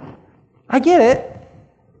 I get it.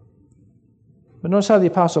 But notice how the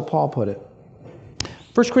Apostle Paul put it.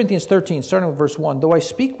 1 Corinthians 13, starting with verse 1. Though I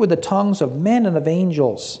speak with the tongues of men and of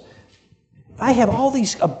angels, I have all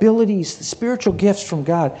these abilities, spiritual gifts from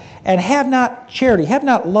God, and have not charity, have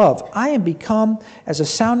not love. I am become as a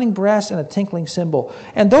sounding brass and a tinkling cymbal.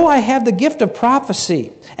 And though I have the gift of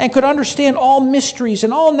prophecy, and could understand all mysteries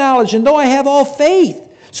and all knowledge, and though I have all faith,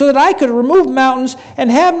 so that I could remove mountains,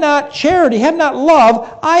 and have not charity, have not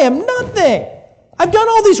love, I am nothing. I've done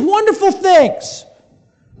all these wonderful things.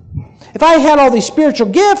 If I had all these spiritual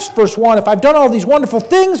gifts, verse 1, if I've done all these wonderful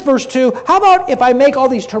things, verse 2, how about if I make all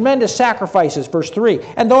these tremendous sacrifices, verse 3,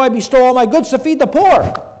 and though I bestow all my goods to feed the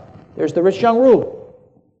poor, there's the rich young ruler.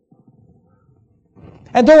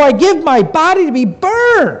 And though I give my body to be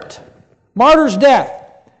burned, martyr's death,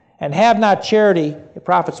 and have not charity, it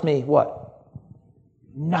profits me what?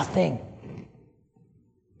 Nothing.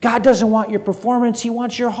 God doesn't want your performance, He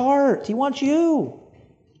wants your heart. He wants you.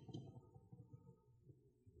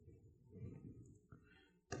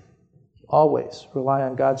 Always rely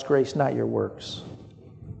on God's grace, not your works.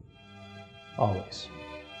 Always.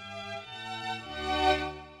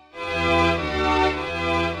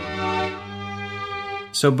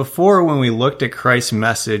 So before, when we looked at Christ's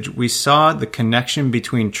message, we saw the connection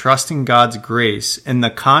between trusting God's grace and the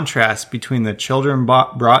contrast between the children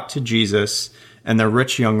brought to Jesus and the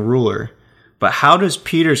rich young ruler. But how does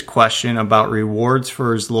Peter's question about rewards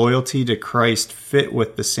for his loyalty to Christ fit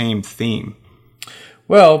with the same theme?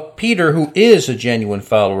 Well, Peter, who is a genuine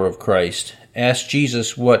follower of Christ, asked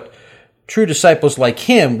Jesus what true disciples like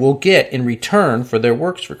him will get in return for their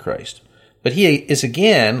works for Christ. But he is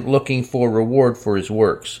again looking for reward for his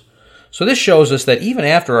works. So this shows us that even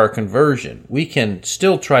after our conversion, we can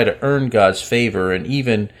still try to earn God's favor and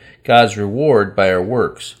even God's reward by our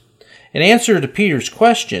works. In answer to Peter's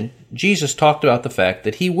question, Jesus talked about the fact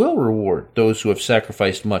that He will reward those who have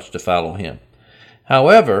sacrificed much to follow Him.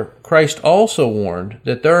 However, Christ also warned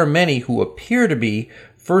that there are many who appear to be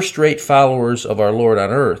first-rate followers of our Lord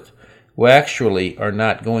on earth who actually are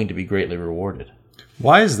not going to be greatly rewarded.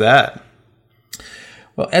 Why is that?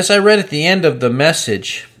 Well, as I read at the end of the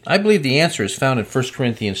message, I believe the answer is found in 1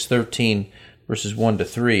 Corinthians 13, verses 1 to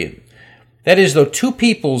 3. That is, though two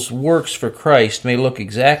people's works for Christ may look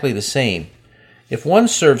exactly the same, if one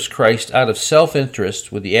serves Christ out of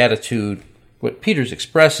self-interest with the attitude, what Peter's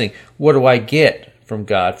expressing, what do I get from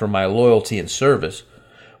God for my loyalty and service,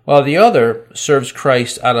 while the other serves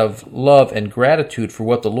Christ out of love and gratitude for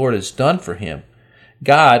what the Lord has done for him,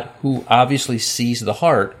 God, who obviously sees the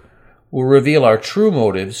heart, will reveal our true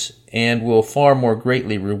motives and will far more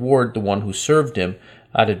greatly reward the one who served him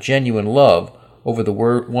out of genuine love over the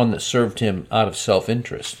one that served him out of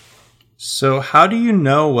self-interest. So how do you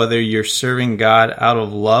know whether you're serving God out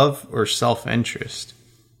of love or self-interest?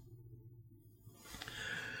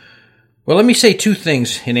 Well, let me say two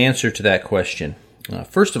things in answer to that question.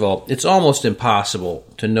 First of all, it's almost impossible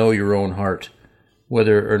to know your own heart,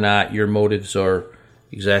 whether or not your motives are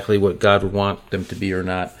exactly what God would want them to be or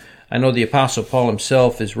not. I know the Apostle Paul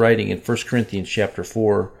himself is writing in 1 Corinthians chapter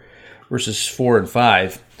 4, verses 4 and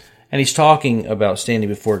 5, and he's talking about standing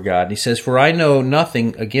before God. And he says, "For I know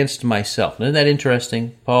nothing against myself." Isn't that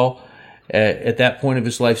interesting? Paul, at that point of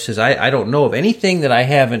his life, says, I don't know of anything that I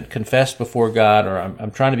haven't confessed before God, or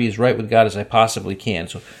I'm trying to be as right with God as I possibly can.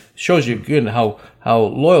 So it shows you good how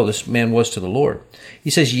loyal this man was to the Lord. He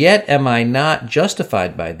says, "Yet am I not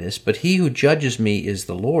justified by this, but he who judges me is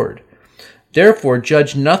the Lord. Therefore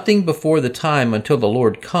judge nothing before the time until the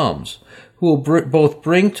Lord comes, who will both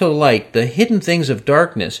bring to light the hidden things of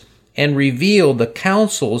darkness and reveal the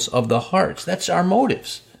counsels of the hearts." That's our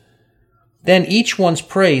motives. "Then each one's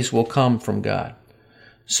praise will come from God."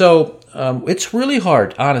 So it's really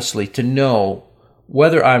hard, honestly, to know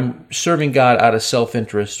whether I'm serving God out of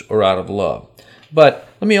self-interest or out of love. But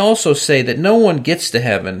let me also say that no one gets to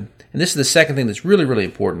heaven, and this is the second thing that's really, really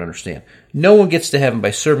important to understand. No one gets to heaven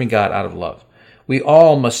by serving God out of love. We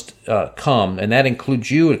all must come, and that includes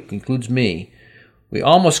you, it includes me. We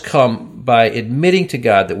all must come by admitting to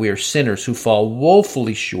God that we are sinners who fall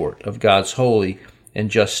woefully short of God's holy and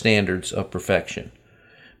just standards of perfection.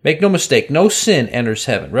 Make no mistake, no sin enters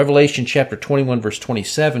heaven. Revelation chapter 21, verse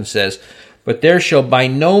 27 says, "But there shall by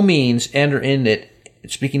no means enter in it,"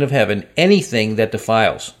 speaking of heaven, "anything that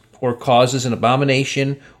defiles, or causes an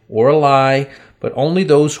abomination, or a lie, but only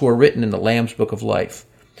those who are written in the Lamb's book of life."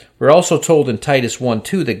 We're also told in Titus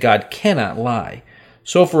 1:2 that God cannot lie.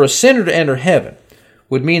 So for a sinner to enter heaven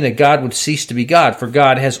would mean that God would cease to be God, for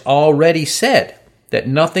God has already said that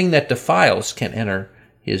nothing that defiles can enter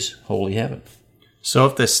his holy heaven. So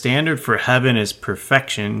if the standard for heaven is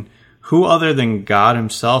perfection, who other than God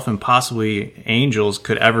himself and possibly angels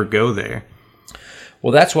could ever go there?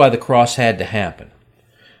 Well, that's why the cross had to happen.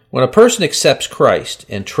 When a person accepts Christ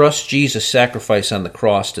and trusts Jesus' sacrifice on the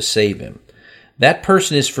cross to save him, that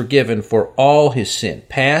person is forgiven for all his sin,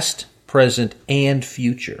 past, present, and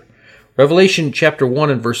future. Revelation chapter 1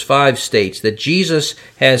 and verse 5 states that Jesus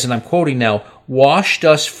has, and I'm quoting now, "washed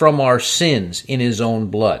us from our sins in his own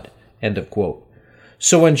blood." End of quote.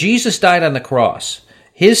 So when Jesus died on the cross,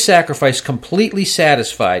 his sacrifice completely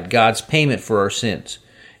satisfied God's payment for our sins.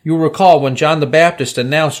 You'll recall when John the Baptist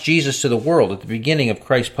announced Jesus to the world at the beginning of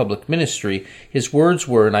Christ's public ministry, his words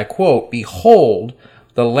were, and I quote, "Behold,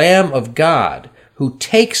 the Lamb of God who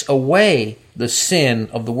takes away the sin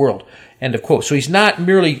of the world." End of quote. So he's not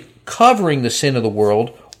merely covering the sin of the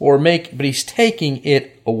world, but he's taking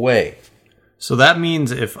it away. So that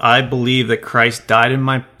means if I believe that Christ died in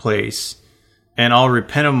my place, and I'll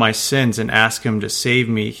repent of my sins and ask him to save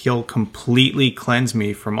me, he'll completely cleanse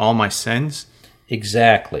me from all my sins?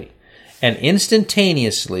 Exactly. And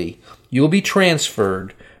instantaneously, you'll be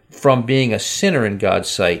transferred from being a sinner in God's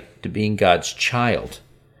sight to being God's child.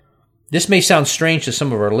 This may sound strange to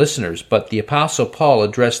some of our listeners, but the Apostle Paul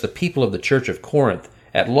addressed the people of the church of Corinth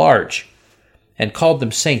at large and called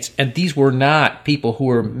them saints. And these were not people who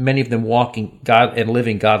were, many of them, walking God and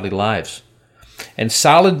living godly lives. And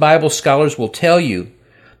solid Bible scholars will tell you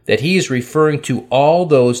that he is referring to all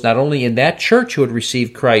those not only in that church who had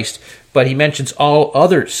received Christ, but he mentions all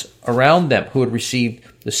others around them who had received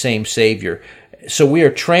the same Savior. So we are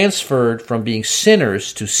transferred from being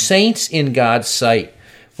sinners to saints in God's sight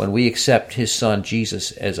when we accept his Son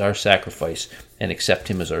Jesus as our sacrifice and accept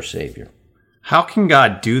him as our Savior. How can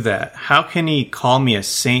God do that? How can he call me a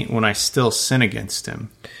saint when I still sin against him?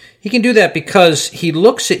 He can do that because he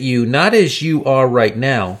looks at you not as you are right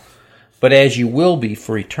now, but as you will be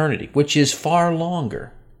for eternity, which is far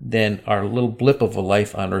longer than our little blip of a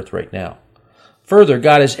life on earth right now. Further,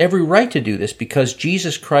 God has every right to do this because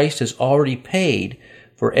Jesus Christ has already paid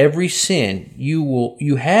for every sin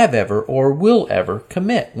you have ever or will ever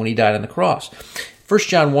commit when he died on the cross. 1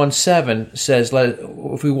 John 1:7 says,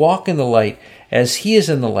 if we walk in the light as he is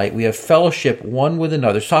in the light, we have fellowship one with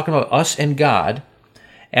another. It's talking about us and God,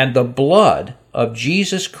 and the blood of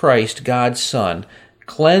Jesus Christ, God's Son,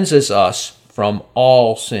 cleanses us from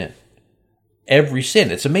all sin. Every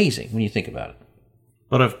sin. It's amazing when you think about it.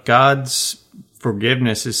 But if God's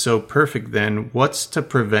forgiveness is so perfect, then what's to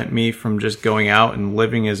prevent me from just going out and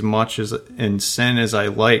living as much in sin as I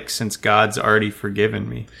like, since God's already forgiven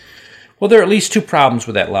me? Well, there are at least two problems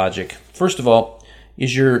with that logic. First of all,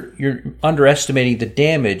 is you're underestimating the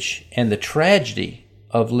damage and the tragedy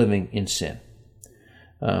of living in sin.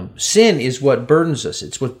 Sin is what burdens us.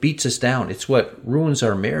 It's what beats us down. It's what ruins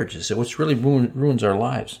our marriages. It's what really ruins our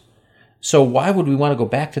lives. So why would we want to go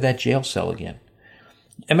back to that jail cell again?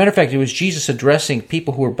 As a matter of fact, it was Jesus addressing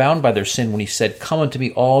people who were bound by their sin when he said, "Come unto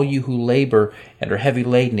me, all you who labor and are heavy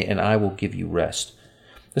laden, and I will give you rest."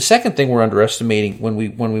 The second thing we're underestimating when we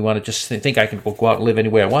want to just think I can go out and live any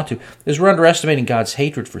way I want to, is we're underestimating God's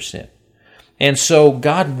hatred for sin. And so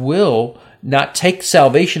God will not take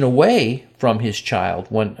salvation away from his child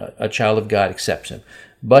when a child of God accepts him,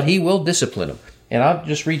 but he will discipline him. And I'll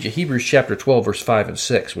just read you Hebrews chapter 12, verse 5 and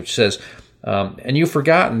 6, which says, "And you've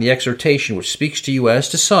forgotten the exhortation which speaks to you as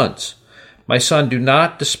to sons. My son, do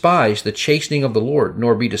not despise the chastening of the Lord,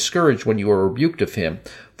 nor be discouraged when you are rebuked of him.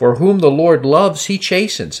 For whom the Lord loves, he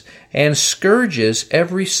chastens, and scourges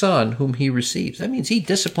every son whom he receives." That means he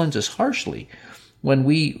disciplines us harshly when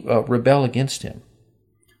we rebel against him.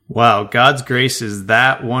 Wow, God's grace is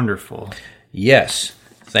that wonderful. Yes,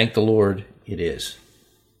 thank the Lord, it is.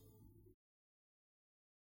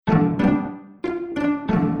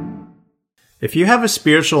 If you have a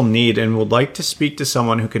spiritual need and would like to speak to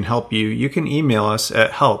someone who can help you, you can email us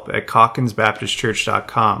at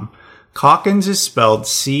help@calkinsbaptistchurch.com. Calkins is spelled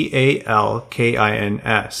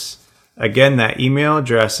Calkins. Again, that email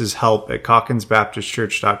address is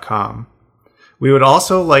help@calkinsbaptistchurch.com. We would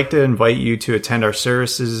also like to invite you to attend our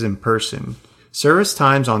services in person. Service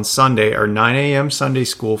times on Sunday are 9 a.m. Sunday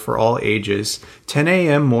school for all ages, 10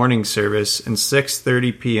 a.m. morning service, and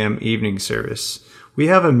 6:30 p.m. evening service. We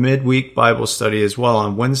have a midweek Bible study as well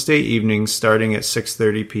on Wednesday evenings starting at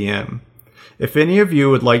 6:30 p.m. If any of you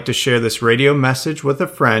would like to share this radio message with a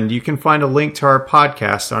friend, you can find a link to our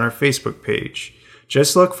podcast on our Facebook page.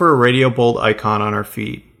 Just look for a Radio Bold icon on our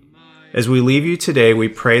feed. As we leave you today, we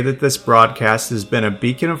pray that this broadcast has been a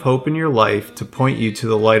beacon of hope in your life to point you to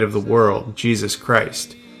the light of the world, Jesus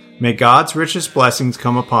Christ. May God's richest blessings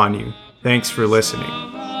come upon you. Thanks for listening.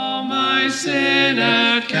 All my sin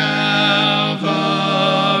at Calvary,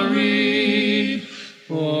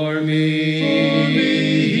 for me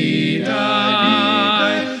he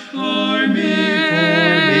died, for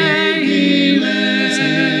me he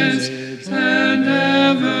lives, and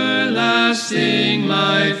everlasting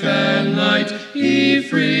life and light he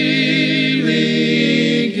freely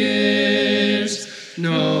gives.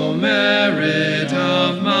 No merit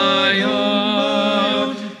of my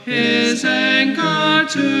own, his anger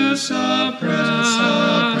to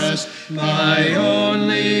suppress. My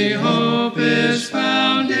only hope is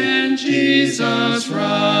found in Jesus'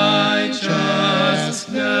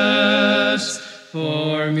 righteousness.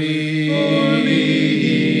 For me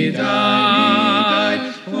he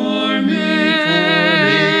died, for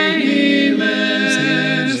me he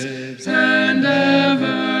lives, and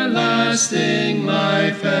everlasting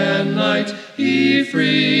life and light he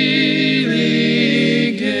freely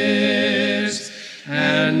gives.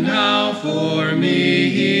 And now for me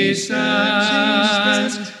he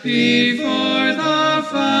stands before the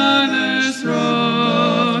Father's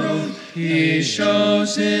throne. He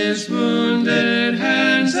shows his wounded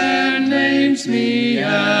hands and names me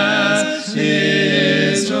as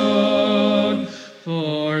his own.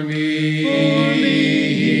 For me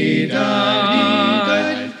he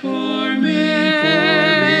died, for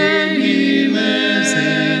me he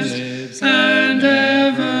lives, and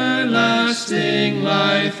everlasting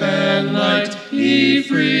life and light he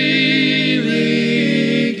freely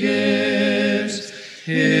gives.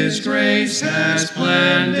 His grace has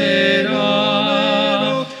planned it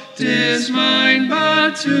all, 'tis mine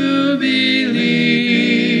but to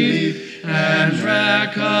believe and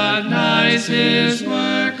recognize his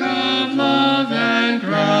work of love and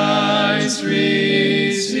Christ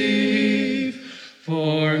receive.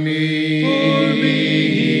 For me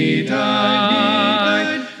he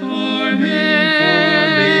died, for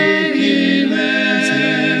me he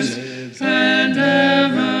lives, and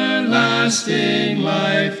everlasting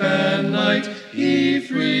life